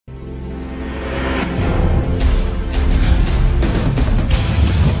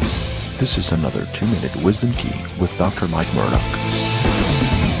This is another 2-minute Wisdom Key with Dr. Mike Murdock.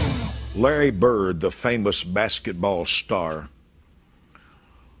 Larry Bird, the famous basketball star,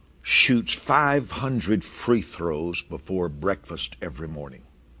 shoots 500 free throws before breakfast every morning.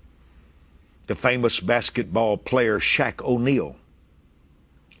 The famous basketball player Shaq O'Neal,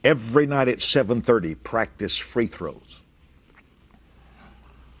 every night at 7:30, practice free throws.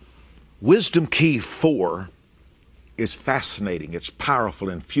 Wisdom Key 4 is fascinating. It's powerful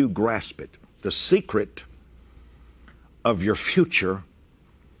and few grasp it. The secret of your future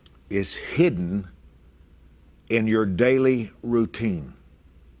is hidden in your daily routine.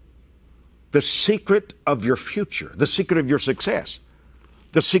 The secret of your future, the secret of your success,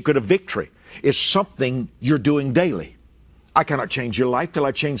 the secret of victory is something you're doing daily. I cannot change your life till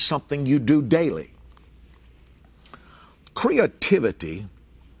I change something you do daily. Creativity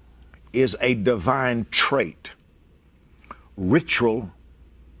is a divine trait. Ritual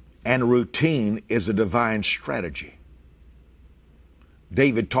and routine is a divine strategy.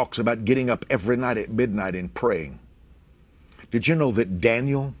 David talks about getting up every night at midnight and praying. Did you know that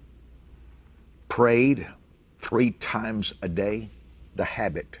Daniel prayed 3 times a day? The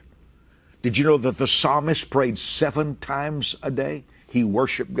habit. Did you know that the psalmist prayed 7 times a day? He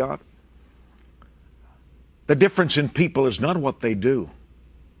worshiped God. The difference in people is not what they do,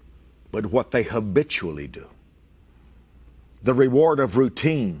 but what they habitually do. The reward of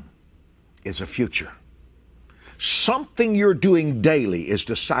routine is a future. Something you're doing daily is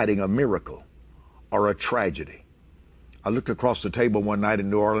deciding a miracle or a tragedy. I looked across the table one night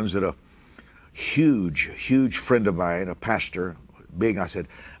in New Orleans at a huge friend of mine, a pastor, big. I said,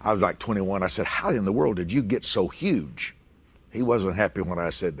 I was like 21. I said, how in the world did you get so huge? He wasn't happy when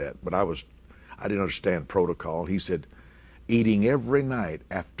I said that, but I didn't understand protocol. He said, eating every night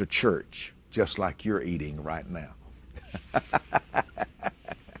after church, just like you're eating right now.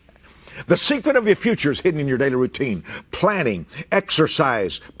 The secret of your future is hidden in your daily routine. Planning,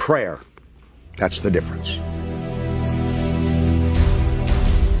 exercise, prayer. That's the difference.